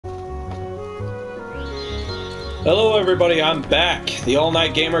Hello everybody, I'm back. The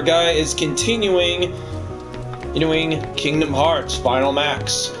All-Night Gamer Guy is continuing Kingdom Hearts Final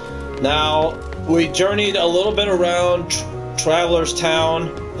Max. Now, we journeyed a little bit around Traveler's Town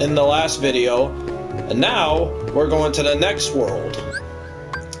in the last video, and now we're going to the next world.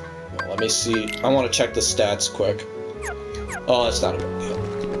 Let me see, I want to check the stats quick. Oh, that's not a big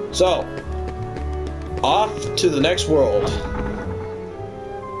deal. So, off to the next world.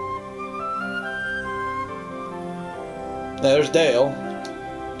 There's Dale,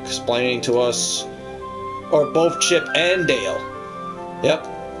 explaining to us, or both Chip and Dale. Yep.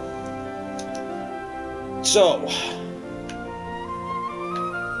 So,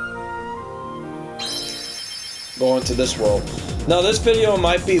 going to this world. Now this video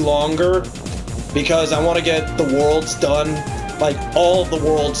might be longer, because I want to get the worlds done, like all of the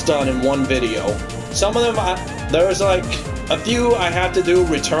worlds done in one video. Some of them, there's like a few I have to do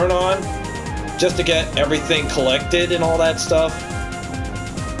return on, just to get everything collected and all that stuff.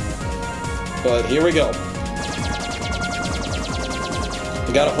 But here we go.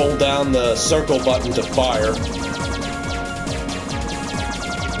 You gotta hold down the circle button to fire.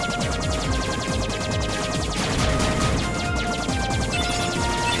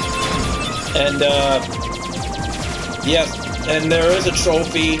 And yes, and there is a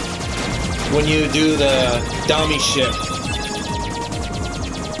trophy when you do the dummy ship.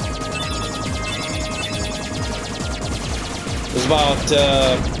 There's about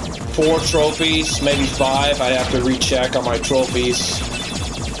 4 trophies, maybe 5. I have to recheck on my trophies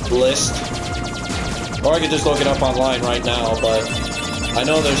list. Or I could just look it up online right now, but I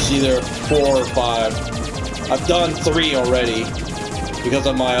know there's either 4 or 5. I've done 3 already because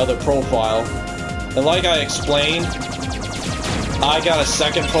of my other profile. And like I explained, I got a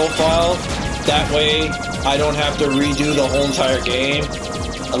second profile. That way I don't have to redo the whole entire game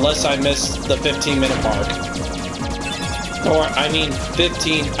unless I miss the 15-minute mark. Or, I mean,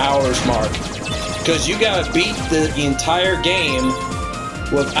 15 hours mark. Because you gotta beat the entire game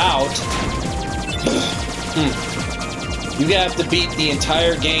without... You have to beat the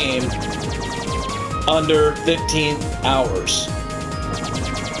entire game under 15 hours.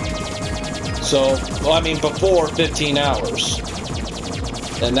 So, well, I mean, before 15 hours.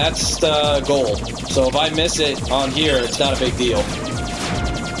 And that's the goal. So if I miss it on here, it's not a big deal.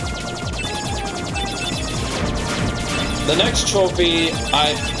 The next trophy,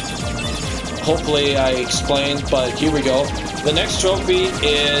 hopefully I explained, but here we go. The next trophy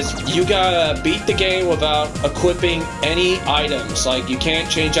is you gotta beat the game without equipping any items. Like, you can't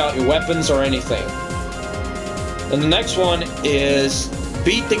change out your weapons or anything. And the next one is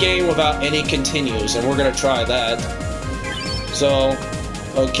beat the game without any continues, and we're gonna try that. So,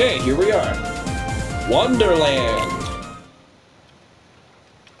 okay, here we are. Wonderland.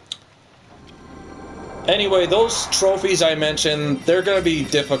 Anyway, those trophies I mentioned, they're gonna be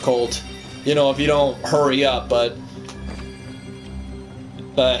difficult, you know, if you don't hurry up, but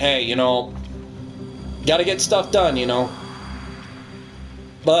hey, you know, gotta get stuff done, you know.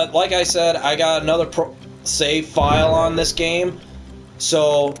 But like I said, I got another save file on this game,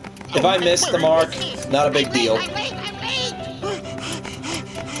 so if I miss the mark, not a big deal.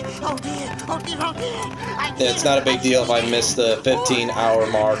 It's not a big deal if I miss the 15-hour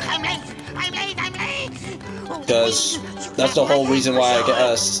mark. Because that's the whole reason why I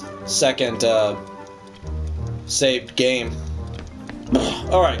got a second saved game.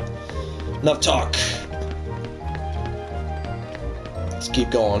 Alright, enough talk. Let's keep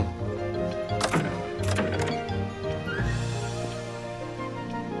going.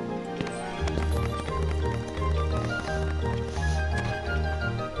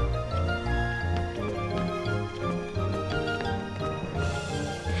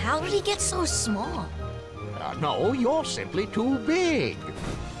 How did he get so small? No, you're simply too big.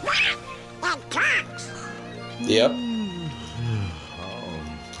 Yep.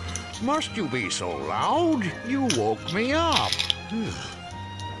 Must you be so loud? You woke me up.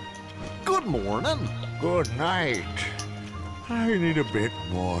 Good morning. Good night. I need a bit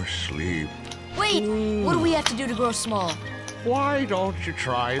more sleep. Wait, what do we have to do to grow small? Why don't you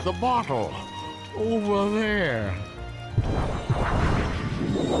try the bottle? Over there.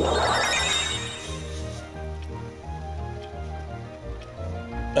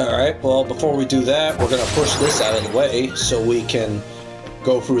 Alright, well, before we do that, we're gonna push this out of the way so we can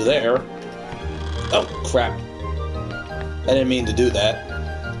go through there. Oh, crap. I didn't mean to do that.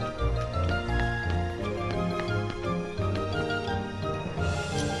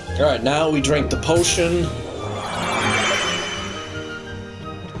 Alright, now we drink the potion.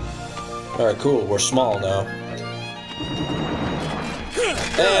 Alright, cool. We're small now.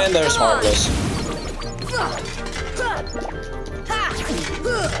 And there's Heartless.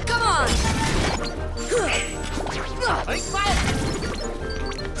 Come on!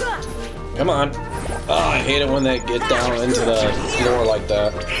 Come on. Oh, I hate it when they get down into the floor like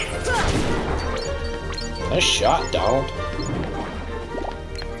that. Nice shot, Donald.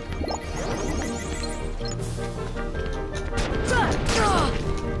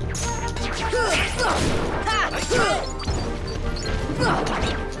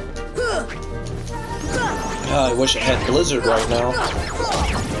 I wish I had Blizzard right now.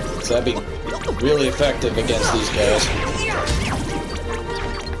 So that'd be really effective against these guys.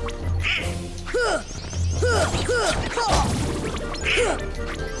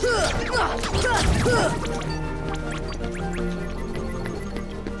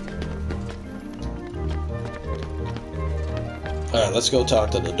 Alright, let's go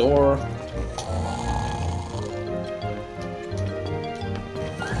talk to the door.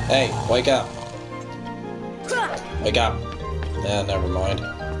 Hey, wake up. Wake up. Yeah, never mind.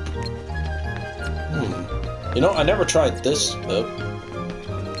 You know, I never tried this.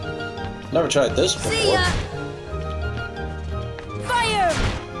 Never tried this before. See ya! Fire!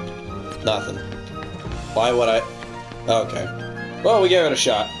 Nothing. Why would I? Okay. Well, we gave it a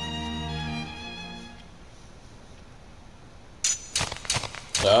shot.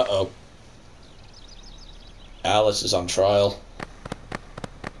 Uh-oh. Alice is on trial.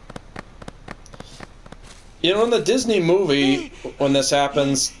 You know, in the Disney movie, when this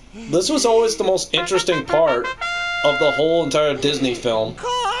happens, this was always the most interesting part of the whole entire Disney film.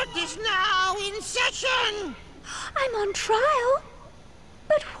 Court is now in session. I'm on trial?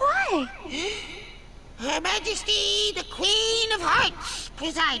 But why? Her Majesty, the Queen of Hearts,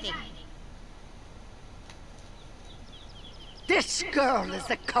 presiding. This girl is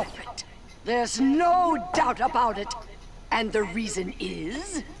the culprit. There's no doubt about it. And the reason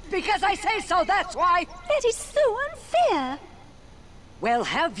is... because I say so, that's why. That is so unfair. Well,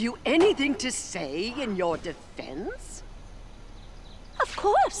 have you anything to say in your defense? Of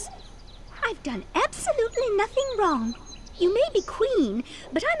course. I've done absolutely nothing wrong. You may be queen,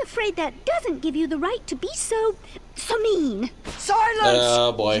 but I'm afraid that doesn't give you the right to be so mean. Silence!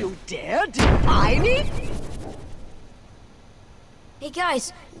 Oh, boy. You dare defy me? Hey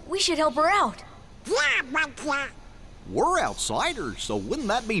guys, we should help her out. Blah, blah, blah. We're outsiders, so wouldn't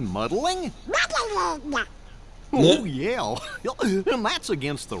that be muddling? Blah, blah, blah, blah. Oh, yeah. And that's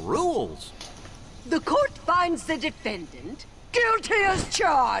against the rules. The court finds the defendant guilty as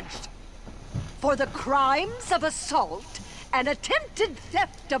charged for the crimes of assault and attempted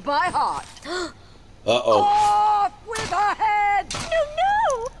theft of my heart. Uh-oh. Off with her head!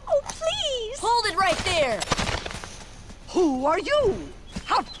 No! Oh, please! Hold it right there! Who are you?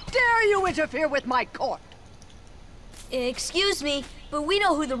 How dare you interfere with my court? Excuse me, but we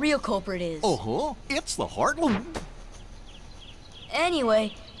know who the real culprit is. Uh-huh. It's the Heartland.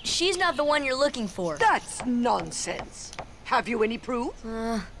 Anyway, she's not the one you're looking for. That's nonsense. Have you any proof?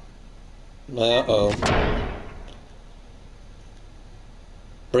 Uh-oh.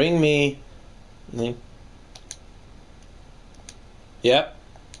 Bring me... Yep.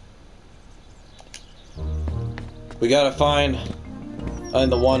 We gotta find... I'm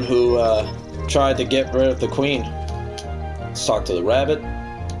the one who, tried to get rid of the queen. Let's talk to the rabbit.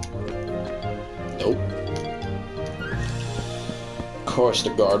 Nope. Of course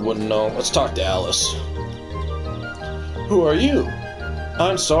the guard wouldn't know. Let's talk to Alice. Who are you?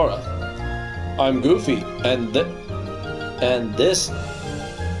 I'm Sora. I'm Goofy, and this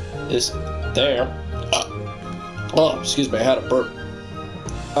is there. Oh, excuse me, I had a burp.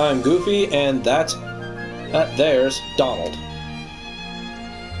 I'm Goofy, and that there's Donald.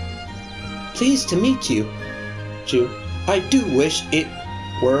 Pleased to meet you, Jew. I do wish it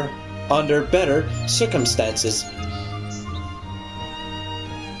were under better circumstances.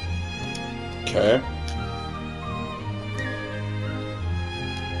 Okay.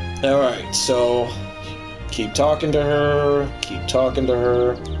 Alright, so keep talking to her, keep talking to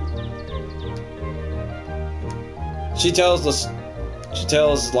her. She tells us,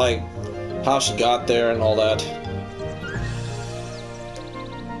 like, how she got there and all that.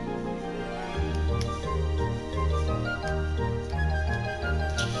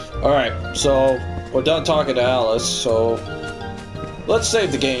 Alright, so we're done talking to Alice, so let's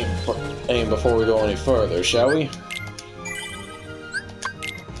save the game before we go any further, shall we?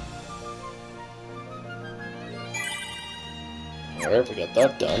 Alright, we got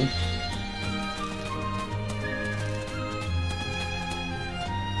that done.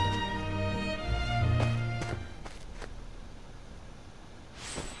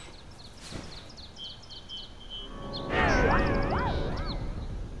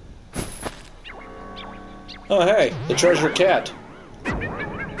 Oh, hey, the treasure cat.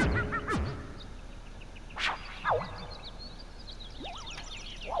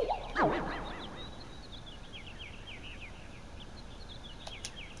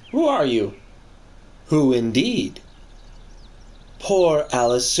 Who are you? Who indeed? Poor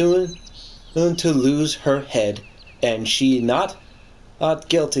Alice soon to lose her head, and she not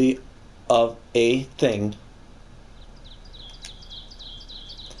guilty of a thing.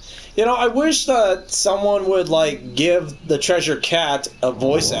 You know, I wish that someone would, like, give the treasure cat a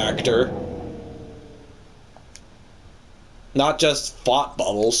voice actor. Not just thought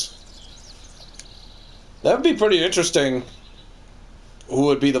bubbles. That would be pretty interesting. Who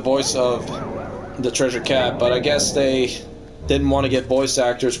would be the voice of the treasure cat, but I guess they didn't want to get voice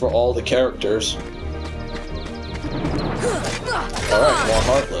actors for all the characters. Alright, more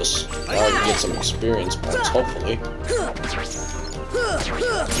Heartless. Now we can get some experience points, hopefully.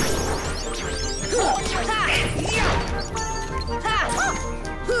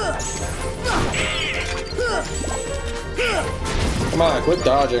 Come on, quit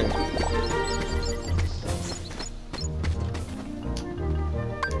dodging.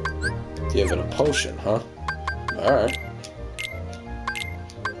 Give it a potion, huh? Alright.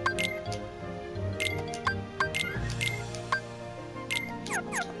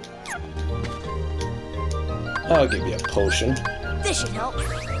 I'll give you a potion. This should help.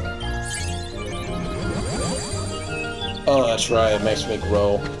 Oh, that's right, it makes me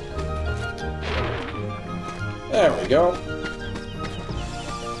grow. There we go.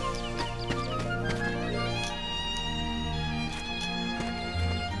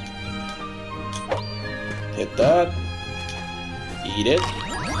 Hit that. Eat it.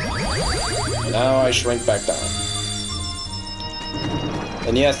 Now I shrink back down.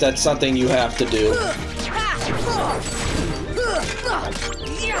 And yes, that's something you have to do.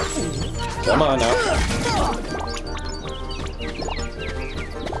 Come on now.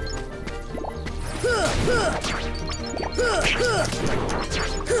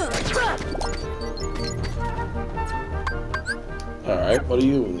 Alright, what do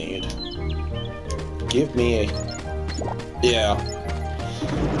you need? Give me a... Yeah.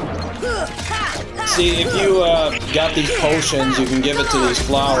 See, if you got these potions, you can give it to these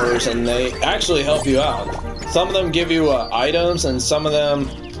flowers, and they actually help you out. Some of them give you items, and some of them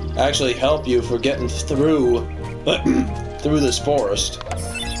actually help you for getting through through this forest.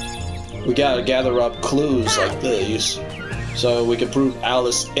 We gotta gather up clues like these, so we can prove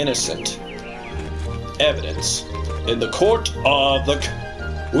Alice innocent. Evidence in the court of the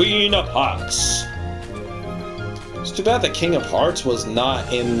Queen of Hearts. It's too bad the King of Hearts was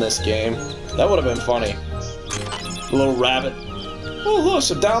not in this game. That would have been funny. A little rabbit. Oh, look,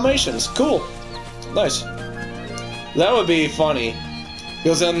 some Dalmatians. Cool. Nice. That would be funny.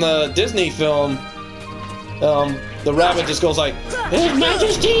 Because in the Disney film, the rabbit just goes like, His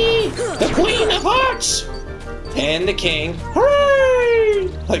Majesty, the Queen of Hearts! And the King. Hooray!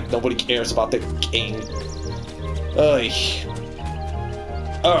 Like, nobody cares about the King. Ugh.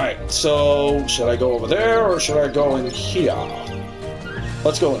 Alright, so should I go over there or should I go in here?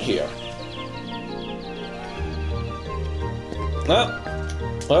 Let's go in here.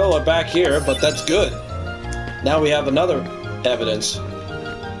 Well, we're back here, but that's good. Now we have another evidence.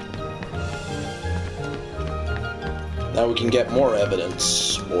 Now we can get more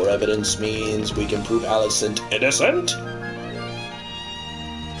evidence. More evidence means we can prove Alice innocent.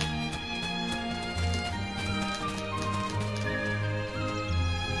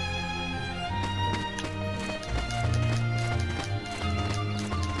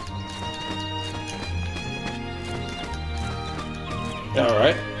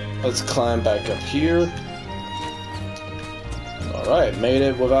 Alright, let's climb back up here. Alright, made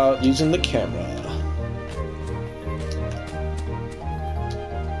it without using the camera.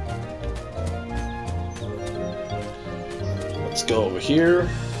 Let's go over here.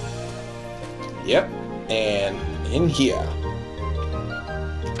 Yep, and in here.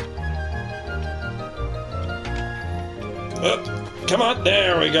 Come on,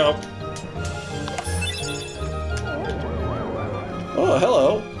 there we go. Oh,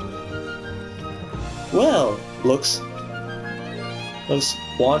 hello. Well, looks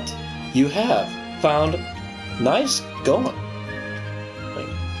what you have found. Nice going.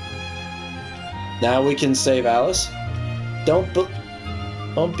 Now we can save Alice. Don't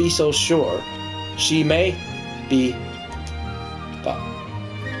be so sure. She may be. But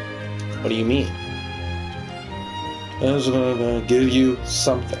what do you mean? I was gonna give you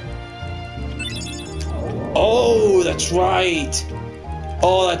something. Oh, that's right.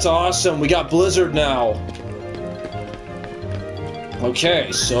 Oh, that's awesome. We got Blizzard now.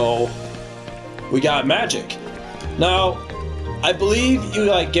 Okay, so we got magic. Now, I believe you,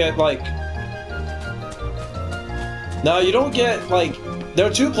 like, get, like... No, you don't get, like... There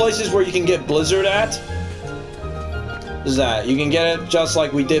are 2 places where you can get Blizzard at. Is that you can get it just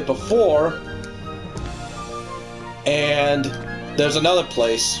like we did before, and there's another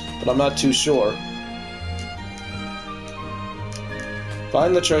place, but I'm not too sure.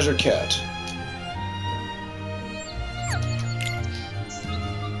 Find the treasure cat.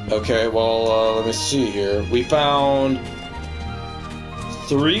 Okay, well, let me see here. We found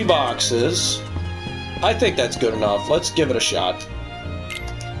 3 boxes. I think that's good enough. Let's give it a shot.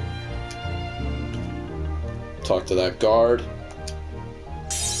 Talk to that guard.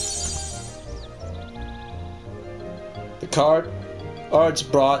 The card's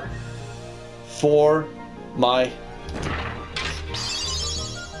brought for my...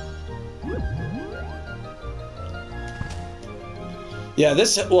 Yeah,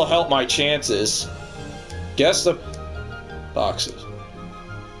 this will help my chances. Guess the boxes.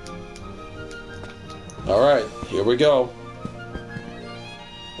 Alright, here we go.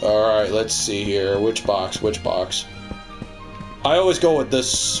 Alright, let's see here. Which box? Which box? I always go with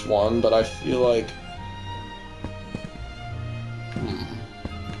this one, but I feel like...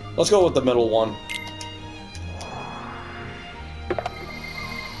 Let's go with the middle one.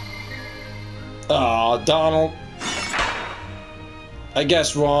 Aw, Donald. I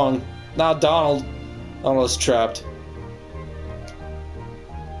guess wrong. Now Donald. Donald's trapped.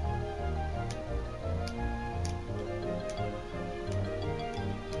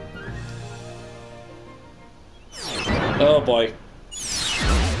 Oh boy.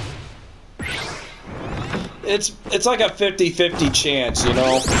 It's like a 50-50 chance, you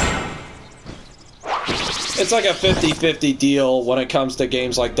know? It's like a 50-50 deal when it comes to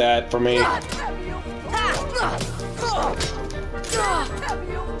games like that for me.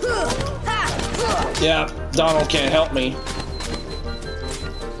 Yeah, Donald can't help me.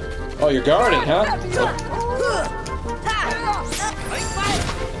 Oh, you're guarding, huh?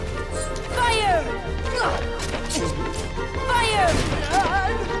 Fire! Fire!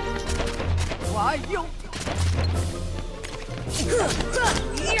 Why you?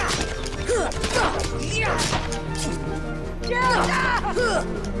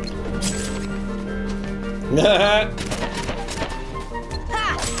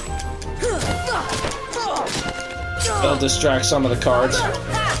 It'll distract some of the cards. Come on!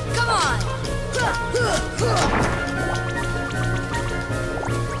 Come on!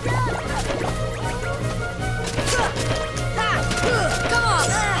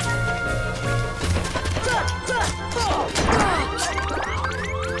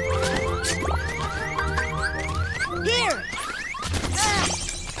 Here!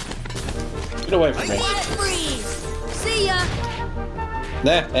 Get away from me. Freeze! See ya!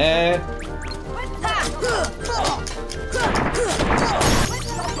 Nah,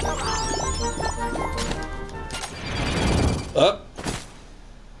 Up.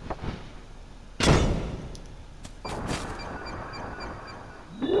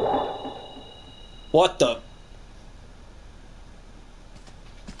 What the?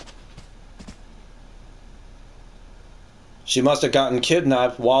 She must have gotten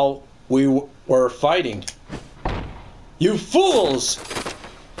kidnapped while we were fighting. You fools!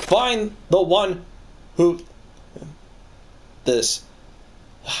 Find the one who... This.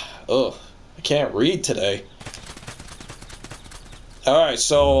 Ugh, I can't read today. Alright,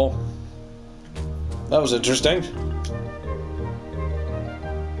 so... That was interesting.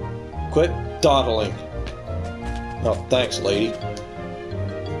 Quit dawdling. Oh, thanks, lady.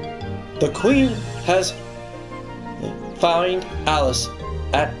 The Queen has... Find Alice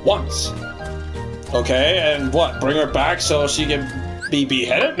at once. Okay, and what? Bring her back so she can be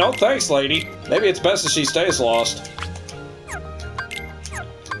beheaded? No, thanks, lady. Maybe it's best that she stays lost.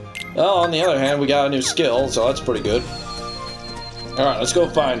 Well, on the other hand, we got a new skill, so that's pretty good. Alright, let's go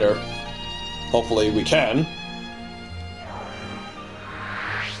find her. Hopefully we can.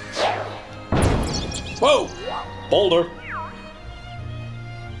 Whoa! Boulder.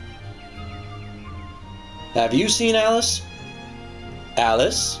 Have you seen Alice?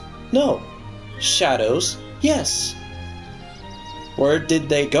 Alice? No. Shadows? Yes. Where did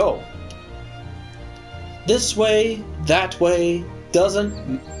they go? This way, that way,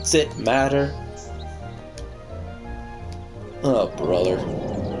 doesn't it matter? Oh, brother.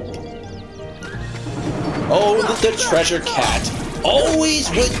 Oh, the treasure cat. Always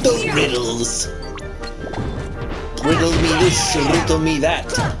with the riddles. Riddle me this, riddle me that.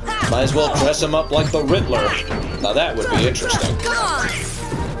 Might as well dress him up like the Riddler. Now that would be interesting. Come on!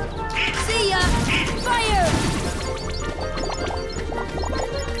 See ya! Fire!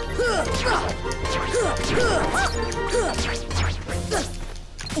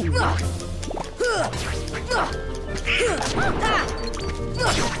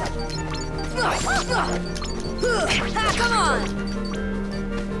 Come on!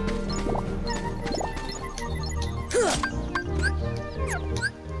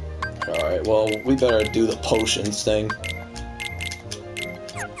 Alright, well, we better do the potions thing.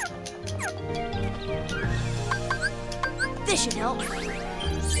 This should help.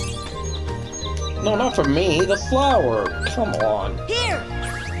 No, not for me, the flower. Come on. Here!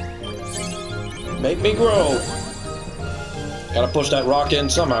 Make me grow. Gotta push that rock in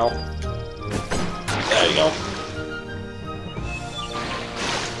somehow. There you go.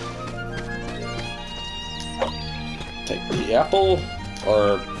 Take the apple,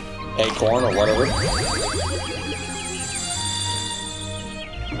 or acorn, or whatever.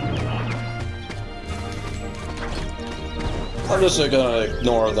 I'm just gonna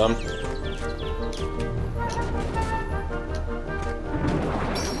ignore them.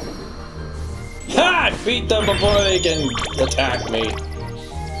 Ha! I beat them before they can attack me.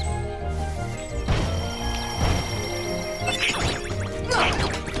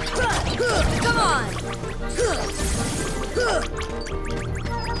 Come on!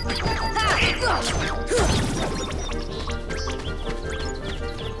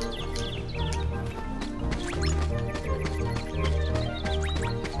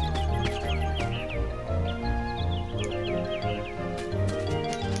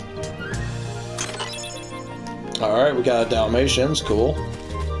 Alright, we got Dalmatians, cool.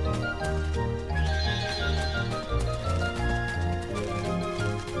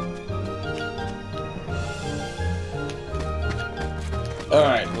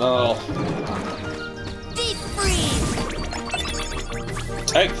 Alright, well... Deep freeze!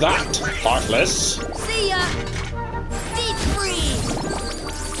 Take that, Heartless! See ya! Deep freeze!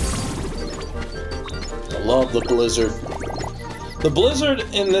 I love the blizzard. The blizzard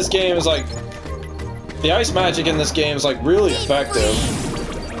in this game is like... The ice magic in this game is like really effective.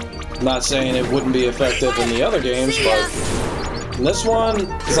 I'm not saying it wouldn't be effective in the other games, but... in this one,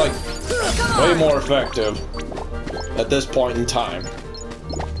 it's like way more effective at this point in time.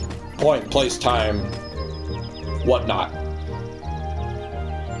 Point, place, time, whatnot.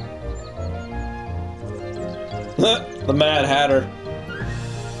 The Mad Hatter.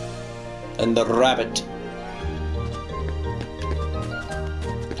 And the rabbit.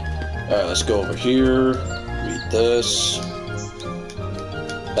 Alright, let's go over here. Read this.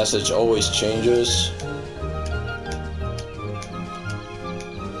 Message always changes.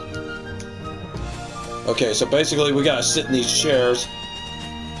 Okay, so basically we gotta sit in these chairs.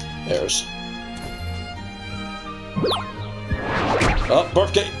 There's. Oh,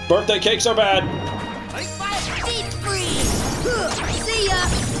 birthday cakes are bad. Deep freeze! See ya!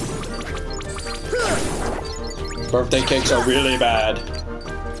 Birthday cakes are really bad.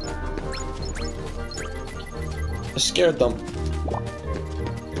 I scared them.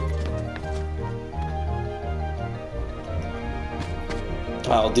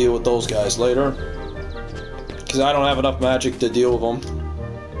 I'll deal with those guys later. Because I don't have enough magic to deal with them.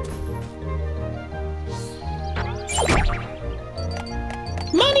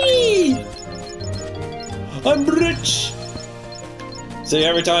 Money! I'm rich! See,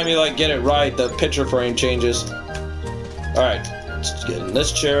 every time you like get it right, the picture frame changes. Alright, let's get in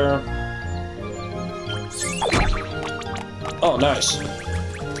this chair. Oh, nice.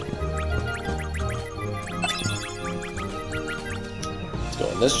 Let's go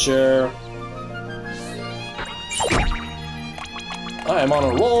in this chair. I am on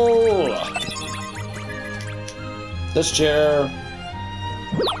a roll! This chair.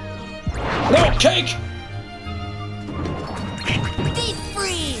 No, cake! Deep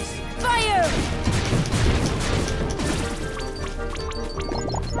freeze! Fire!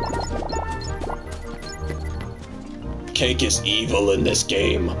 Cake is evil in this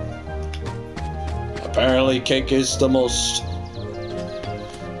game. Apparently, cake is the most...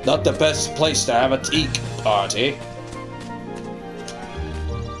 not the best place to have a teak party.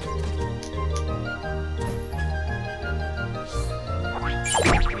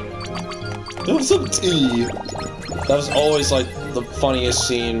 Have some tea. That was always like the funniest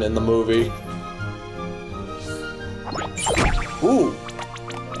scene in the movie. Ooh,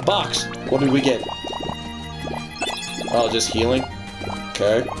 box. What did we get? Oh, just healing.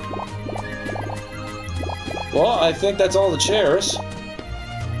 Okay. Well, I think that's all the chairs.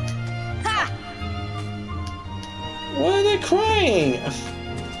 Ha! Why are they crying?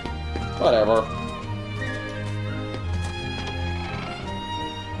 Whatever.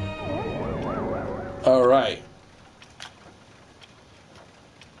 Alright.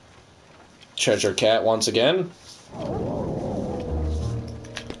 Treasure cat once again.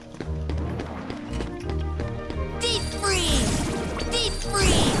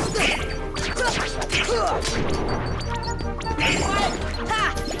 Come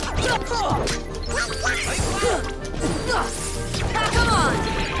on!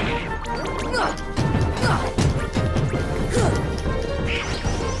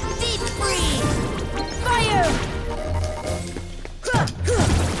 Deep freeze! Fire!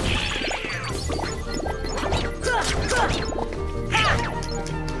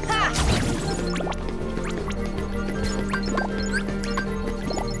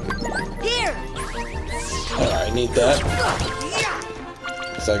 Here! Alright, I need that.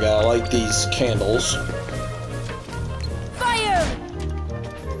 So I gotta light these candles. Fire!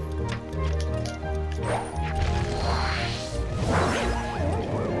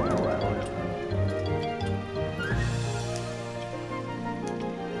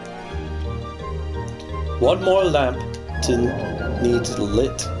 One more lamp needs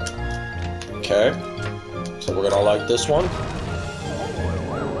lit. Okay. So we're gonna light this one.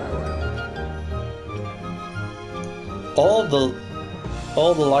 All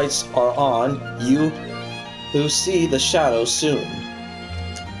the lights are on. You will see the shadow soon.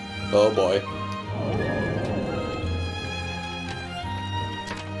 Oh boy.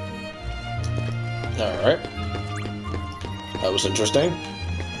 Alright. That was interesting.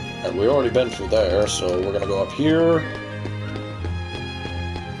 And we already been through there, so we're gonna go up here.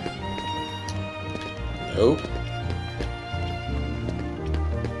 Nope.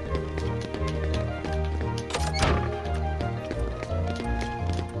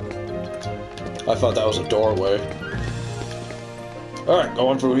 I thought that was a doorway. Alright,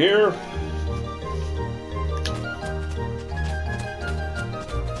 going through here.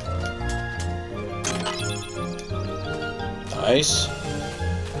 Nice.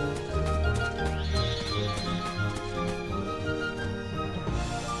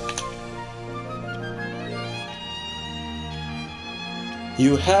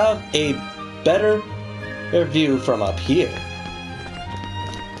 You have a better view from up here.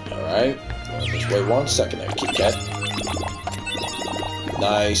 Alright. Just wait 1 second there, Kit Kat.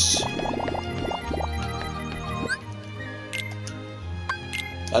 Nice.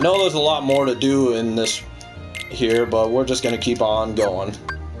 I know there's a lot more to do in this here, but we're just gonna keep on going.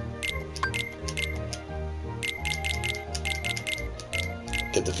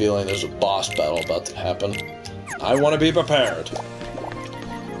 Get the feeling there's a boss battle about to happen. I want to be prepared.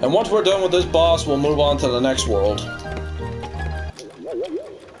 And once we're done with this boss, we'll move on to the next world.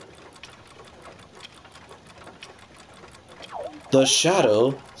 The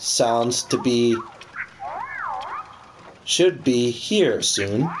shadow sounds to be... should be here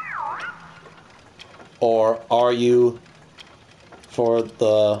soon. Or are you for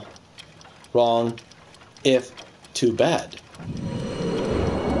the wrong if too bad?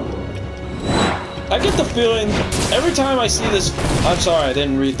 I get the feeling every time I see this... I'm sorry, I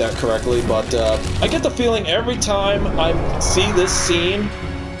didn't read that correctly, but I get the feeling every time I see this scene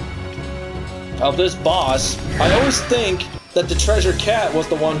of this boss, I always think that the treasure cat was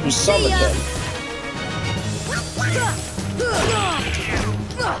the one who summoned him.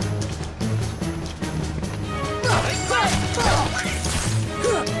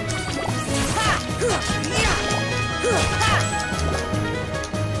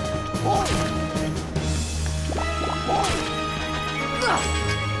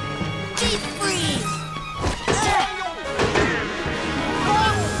 Deep freeze!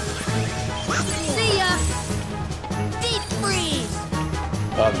 See ya! Deep freeze!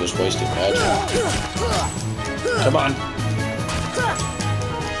 I'm just wasting magic. Come on.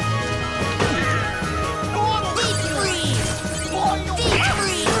 Deep freeze! Deep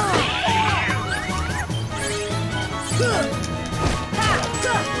freeze!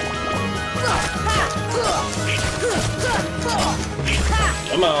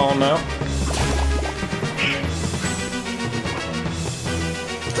 Come on now.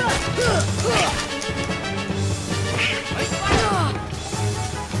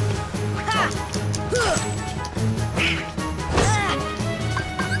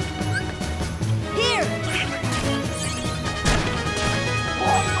 Here!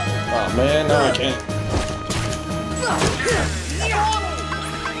 Oh man, now I can't.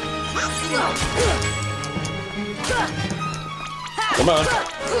 Come on.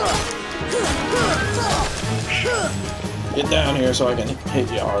 Get down here so I can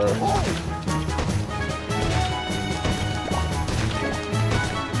hit you harder.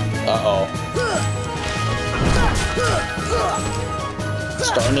 Uh-oh.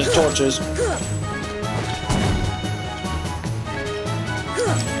 Starting his torches.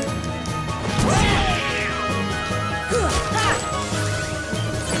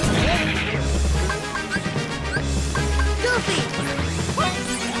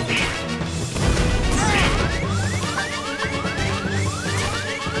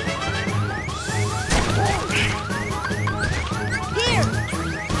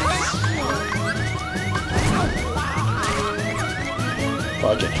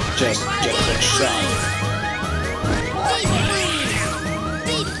 I can just get a good shot. Deep freeze!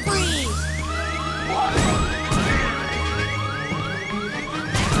 Deep freeze!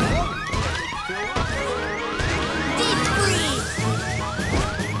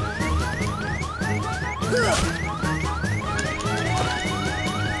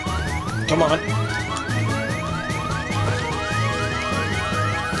 Come on.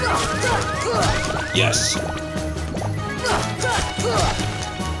 Yes.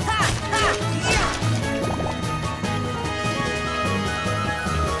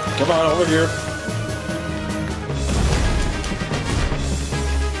 Come on, over here.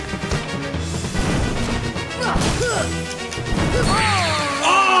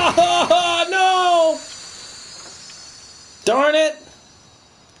 Oh, no! Darn it!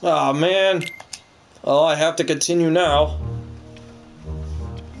 Oh, man. Oh, I have to continue now.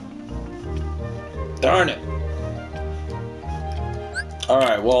 Darn it.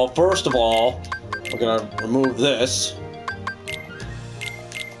 Alright, well, first of all, we're gonna remove this.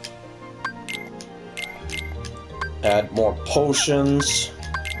 Add more potions.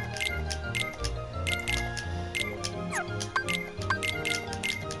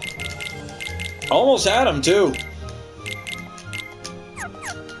 Almost had him, too.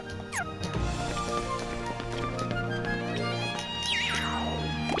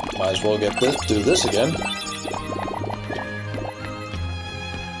 Might as well get this, do this again.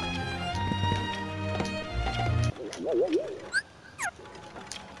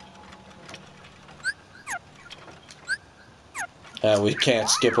 And we can't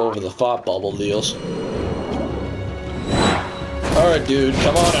skip over the thought bubble deals. Alright, dude,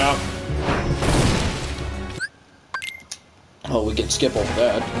 come on out. Oh, we can skip over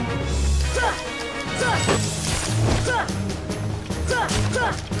that.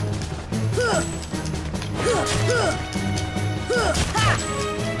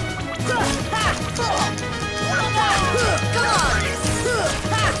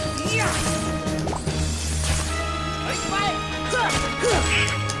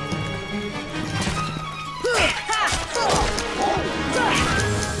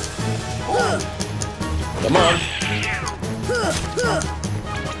 Come on.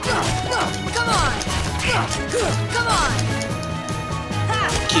 Come on!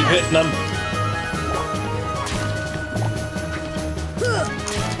 Keep hitting them.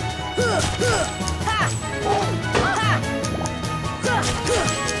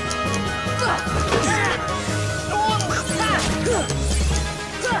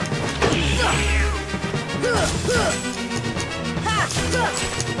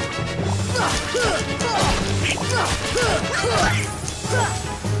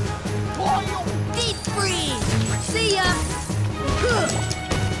 Deep freeze! See ya!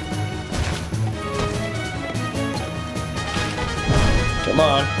 Come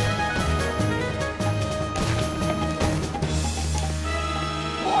on.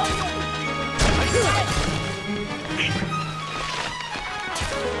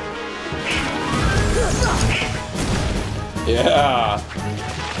 Yeah.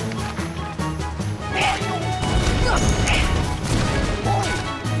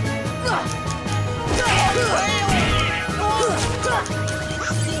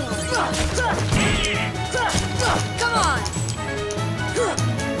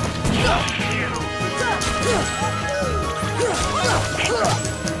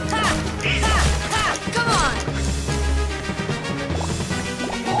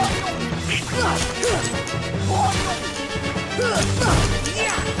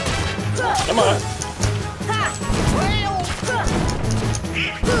 Come on! Come on!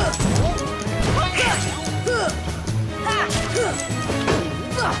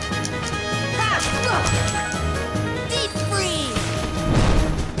 Come on. Deep freeze!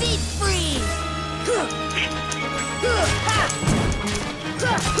 Deep freeze!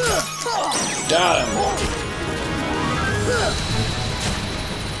 Got him.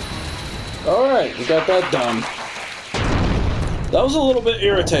 Alright, we got that done. That was a little bit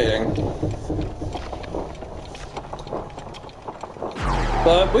irritating.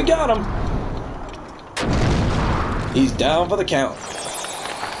 But we got him. He's down for the count.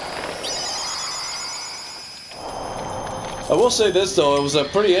 I will say this though, it was a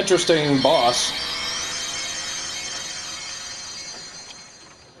pretty interesting boss.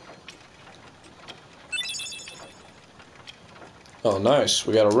 Oh nice,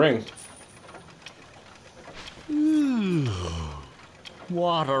 we got a ring.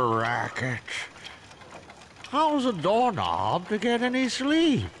 What a racket. How's a doorknob to get any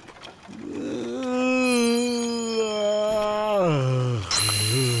sleep?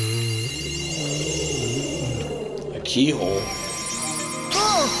 A keyhole.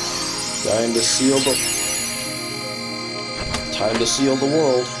 Time to seal the... Time to seal the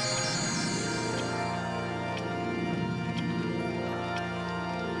world.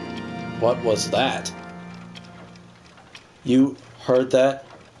 What was that? You heard that?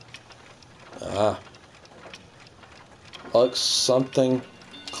 Ah. Looks something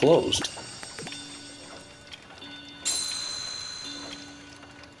closed.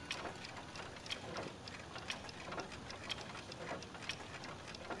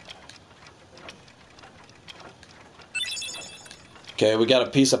 Okay, we got a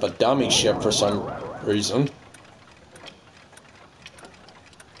piece of a dummy ship for some reason.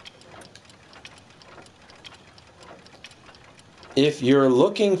 If you're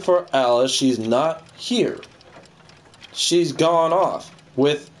looking for Alice, she's not here. She's gone off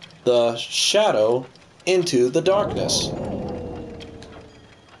with the shadow into the darkness.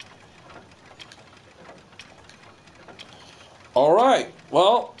 Alright,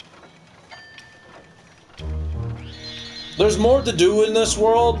 well, there's more to do in this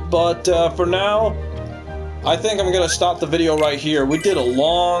world, but for now, I think I'm going to stop the video right here. We did a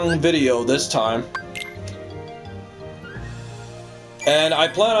long video this time. And I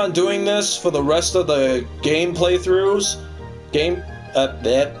plan on doing this for the rest of the game playthroughs.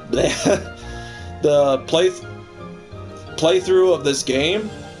 The playthrough of this game,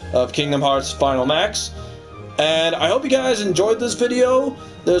 of Kingdom Hearts Final Max. And I hope you guys enjoyed this video.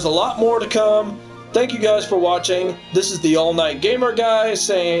 There's a lot more to come. Thank you guys for watching. This is the All Night Gamer Guy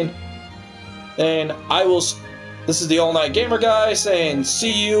saying, this is the All Night Gamer Guy saying,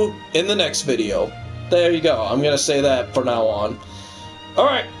 see you in the next video. There you go. I'm gonna say that from now on.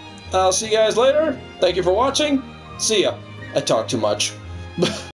 Alright, I'll see you guys later. Thank you for watching. See ya. I talk too much.